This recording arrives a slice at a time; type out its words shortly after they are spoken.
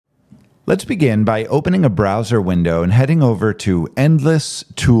Let's begin by opening a browser window and heading over to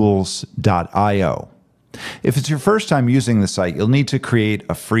endlesstools.io. If it's your first time using the site, you'll need to create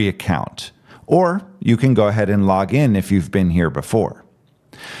a free account, or you can go ahead and log in if you've been here before.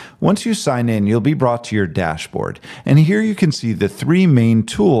 Once you sign in, you'll be brought to your dashboard, and here you can see the three main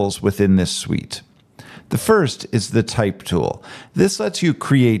tools within this suite. The first is the Type tool. This lets you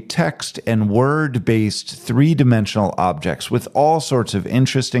create text and word-based three-dimensional objects with all sorts of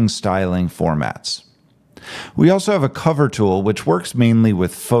interesting styling formats. We also have a Cover tool, which works mainly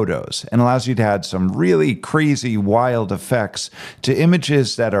with photos and allows you to add some really crazy, wild effects to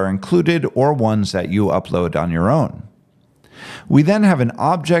images that are included or ones that you upload on your own. We then have an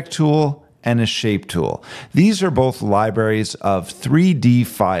Object tool and a Shape tool. These are both libraries of 3D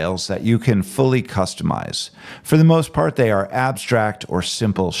files that you can fully customize. For the most part, they are abstract or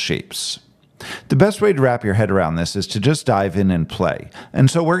simple shapes. The best way to wrap your head around this is to just dive in and play.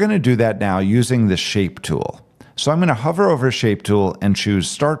 And so we're going to do that now using the Shape tool. So I'm going to hover over Shape tool and choose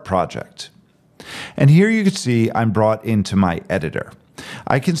Start Project. And here you can see I'm brought into my editor.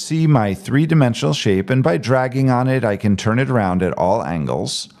 I can see my three-dimensional shape, and by dragging on it, I can turn it around at all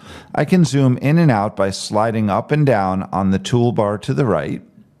angles. I can zoom in and out by sliding up and down on the toolbar to the right.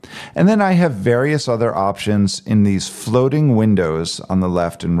 And then I have various other options in these floating windows on the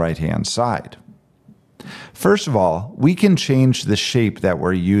left and right-hand side. First of all, we can change the shape that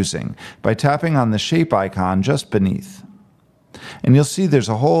we're using by tapping on the shape icon just beneath. And you'll see there's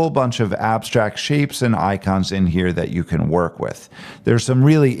a whole bunch of abstract shapes and icons in here that you can work with. There's some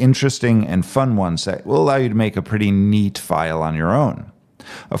really interesting and fun ones that will allow you to make a pretty neat file on your own.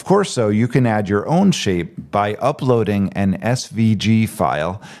 Of course, though, you can add your own shape by uploading an SVG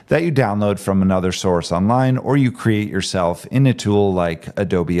file that you download from another source online, or you create yourself in a tool like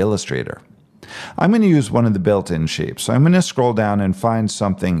Adobe Illustrator. I'm going to use one of the built-in shapes, so I'm going to scroll down and find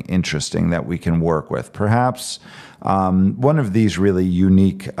something interesting that we can work with. Perhaps one of these really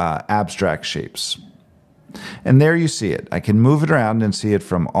unique abstract shapes. And there you see it. I can move it around and see it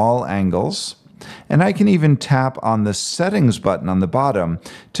from all angles. And I can even tap on the settings button on the bottom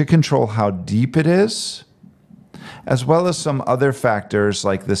to control how deep it is, as well as some other factors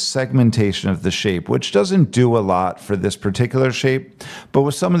like the segmentation of the shape, which doesn't do a lot for this particular shape, but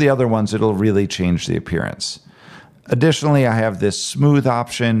with some of the other ones, it'll really change the appearance. Additionally, I have this smooth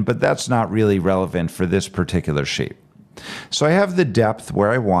option, but that's not really relevant for this particular shape. So I have the depth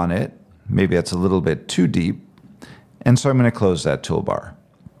where I want it. Maybe that's a little bit too deep. And so I'm going to close that toolbar.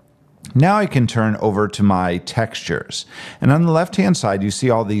 Now I can turn over to my textures. And on the left-hand side, you see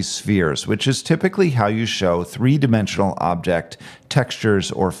all these spheres, which is typically how you show three-dimensional object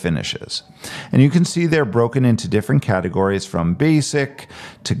textures or finishes. And you can see they're broken into different categories from basic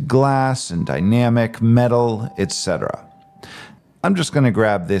to glass and dynamic, metal, etc. I'm just going to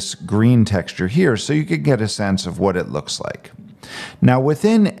grab this green texture here so you can get a sense of what it looks like. Now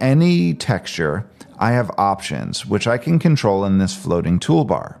within any texture, I have options, which I can control in this floating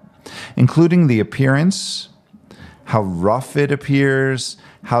toolbar, including the appearance, how rough it appears,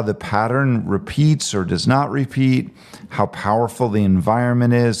 how the pattern repeats or does not repeat, how powerful the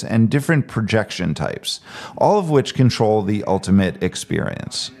environment is, and different projection types, all of which control the ultimate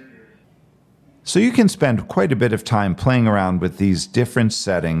experience. So you can spend quite a bit of time playing around with these different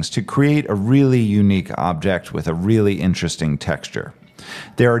settings to create a really unique object with a really interesting texture.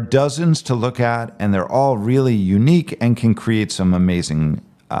 There are dozens to look at, and they're all really unique and can create some amazing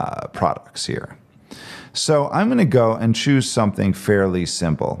products here. So I'm going to go and choose something fairly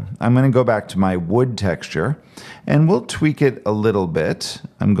simple. I'm going to go back to my wood texture and we'll tweak it a little bit.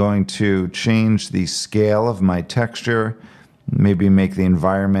 I'm going to change the scale of my texture, maybe make the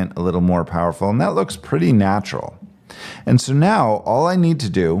environment a little more powerful, and that looks pretty natural. And so now all I need to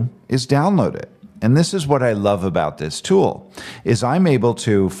do is download it. And this is what I love about this tool, is I'm able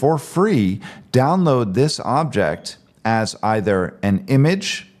to, for free, download this object as either an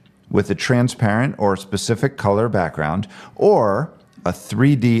image with a transparent or specific color background, or a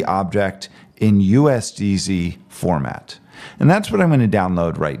 3D object in USDZ format. And that's what I'm going to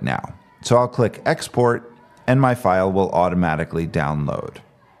download right now. So I'll click Export, and my file will automatically download.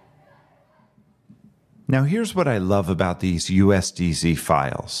 Now here's what I love about these USDZ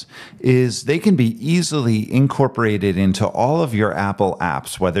files, is they can be easily incorporated into all of your Apple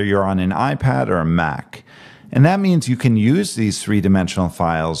apps, whether you're on an iPad or a Mac. And that means you can use these three-dimensional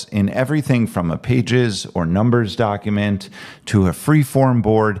files in everything from a Pages or Numbers document to a Freeform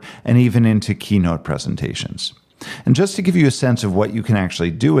board and even into Keynote presentations. And just to give you a sense of what you can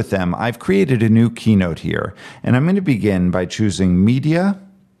actually do with them, I've created a new Keynote here, and I'm going to begin by choosing Media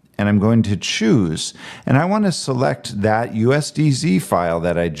and I'm going to choose, and I want to select that USDZ file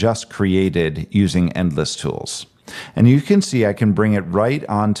that I just created using Endless Tools. And you can see I can bring it right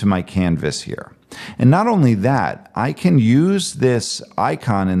onto my canvas here. And not only that, I can use this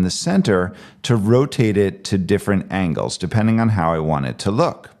icon in the center to rotate it to different angles, depending on how I want it to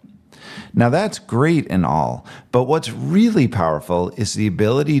look. Now that's great and all, but what's really powerful is the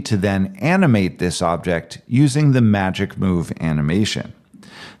ability to then animate this object using the magic move animation.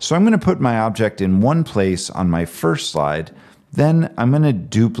 So I'm going to put my object in one place on my first slide, then I'm going to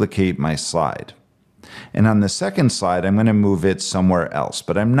duplicate my slide. And on the second slide, I'm going to move it somewhere else.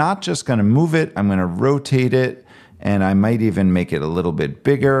 But I'm not just going to move it, I'm going to rotate it, and I might even make it a little bit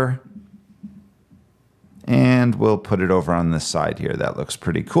bigger. And we'll put it over on this side here. That looks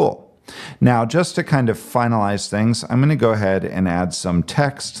pretty cool. Now, just to kind of finalize things, I'm going to go ahead and add some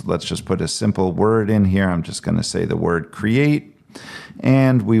text. Let's just put a simple word in here. I'm just going to say the word create.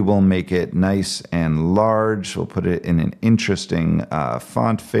 And we will make it nice and large. We'll put it in an interesting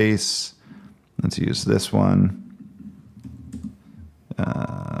font face. Let's use this one.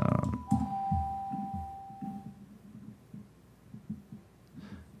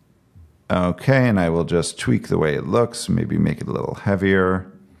 Okay, and I will just tweak the way it looks, maybe make it a little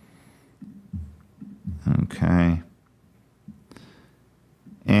heavier. Okay.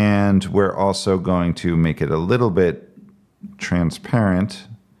 And we're also going to make it a little bit transparent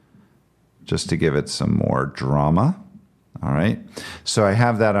just to give it some more drama. All right, so I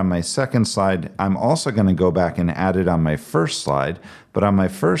have that on my second slide. I'm also going to go back and add it on my first slide, but on my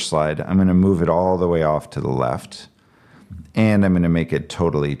first slide, I'm going to move it all the way off to the left, and I'm going to make it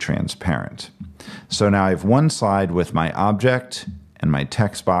totally transparent. So now I have one slide with my object and my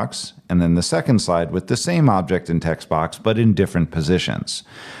text box, and then the second slide with the same object and text box, but in different positions.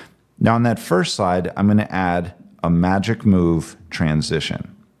 Now on that first slide, I'm going to add a magic move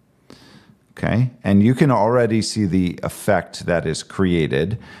transition. Okay, and you can already see the effect that is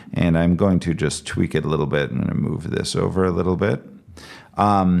created, and I'm going to just tweak it a little bit. I'm going to move this over a little bit.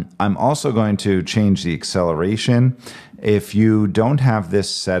 I'm also going to change the acceleration. If you don't have this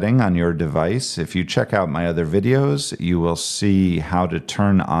setting on your device, if you check out my other videos, you will see how to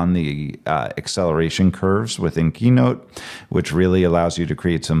turn on the acceleration curves within Keynote, which really allows you to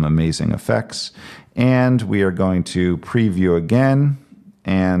create some amazing effects. And we are going to preview again,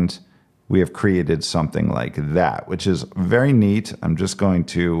 and we have created something like that, which is very neat. I'm just going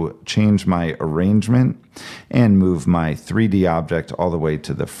to change my arrangement and move my 3D object all the way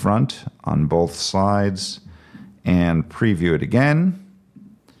to the front on both sides and preview it again.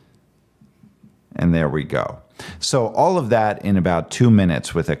 And there we go. So all of that in about 2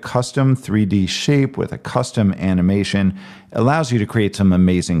 minutes with a custom 3D shape, with a custom animation, allows you to create some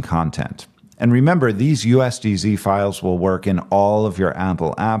amazing content. And remember, these USDZ files will work in all of your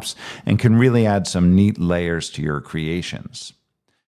Apple apps and can really add some neat layers to your creations.